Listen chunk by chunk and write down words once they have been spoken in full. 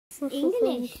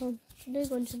English. What are you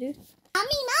going to do?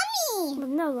 Mommy.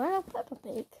 No, I have Peppa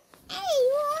Pig. Hey,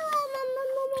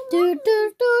 Do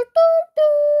do do do do do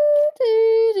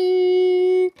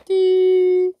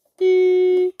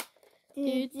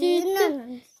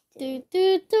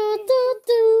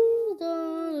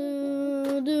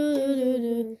do do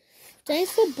do.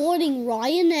 Thanks for boarding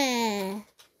Ryanair.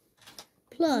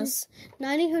 Plus,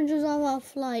 1900 of our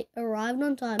flight arrived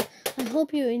on time. I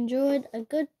hope you enjoyed a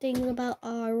good thing about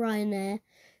our Ryanair.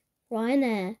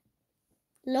 Ryanair.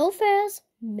 Low fares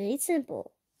made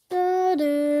simple.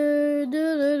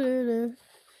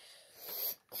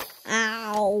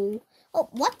 Ow. Oh,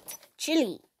 what?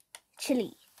 Chili.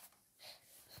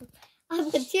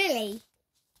 I'm the chili.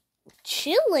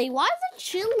 Chili? Why is it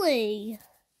chili?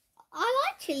 I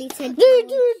like chili too.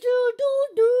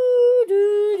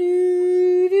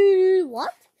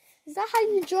 What? Is that how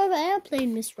you drive an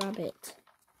airplane, Miss Rabbit?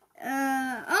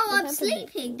 I'm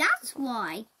sleeping. That's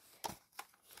why.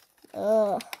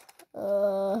 Wake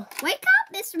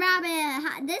up, Miss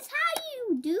Rabbit. This how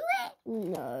you do it?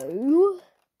 No.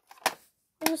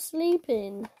 I'm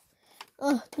sleeping.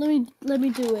 Let me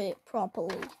do it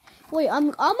properly. Wait,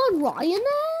 I'm on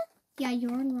Ryanair? Yeah,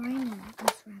 you're on Ryanair,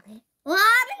 Miss Rabbit. Well,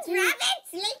 Miss Rabbit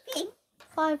sleeping.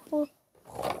 5, 4.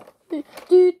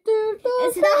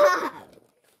 It's not.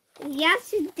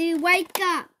 Yes, you do. Wake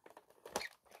up.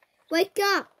 Wake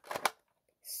up.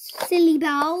 Silly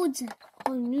bones.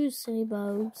 I knew silly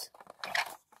bones.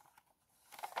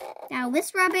 Now,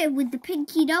 this rabbit with the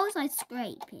pinky nose, I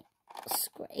scrape it.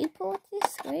 Scrape? What do you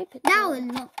scrape it? Now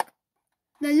look.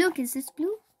 Now look, is this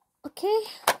blue? Okay.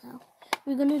 Now,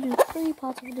 we're gonna do 3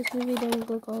 parts of this movie, then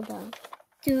we'll go down.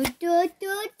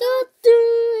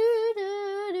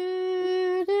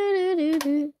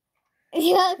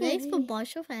 Thanks for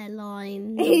Bishop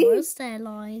Airline. The worst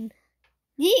airline.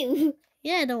 You.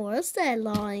 Yeah, the worst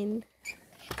airline.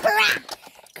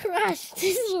 Crash.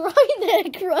 This is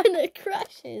Ryanair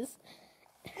crashes.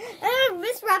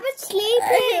 Miss Rabbit's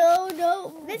sleeping. Oh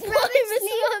no. Miss Why Rabbit's Miss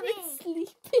sleeping. Rabbit's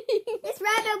sleeping? Miss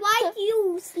Rabbit, why do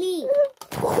you sleep?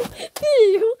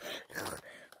 Ew.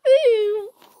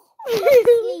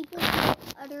 Sleep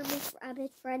with other Miss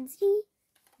Rabbit friends.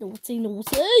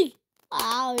 Naughty.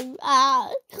 Ow.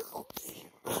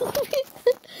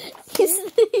 You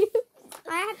sleep.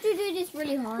 I have to do this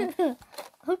really hard.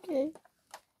 Okay.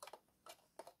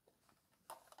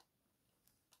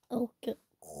 Okay.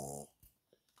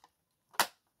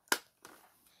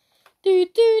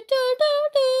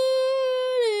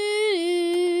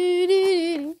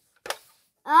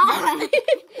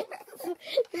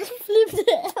 Just flip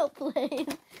the airplane.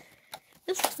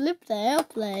 Just flip the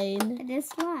airplane. This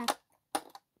one.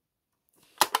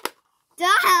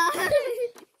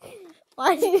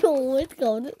 Why do you always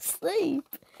go to sleep?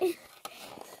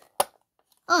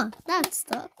 Oh, that's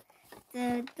stuck.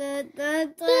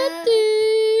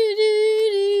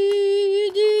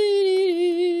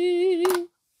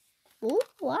 Oh,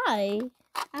 why?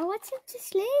 I want him to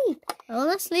sleep. Oh,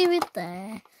 let's leave it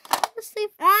there. Let's leave.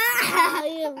 Ah! How do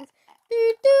you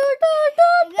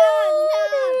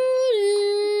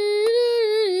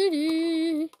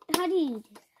do?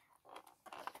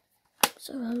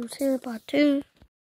 So I will see about 2.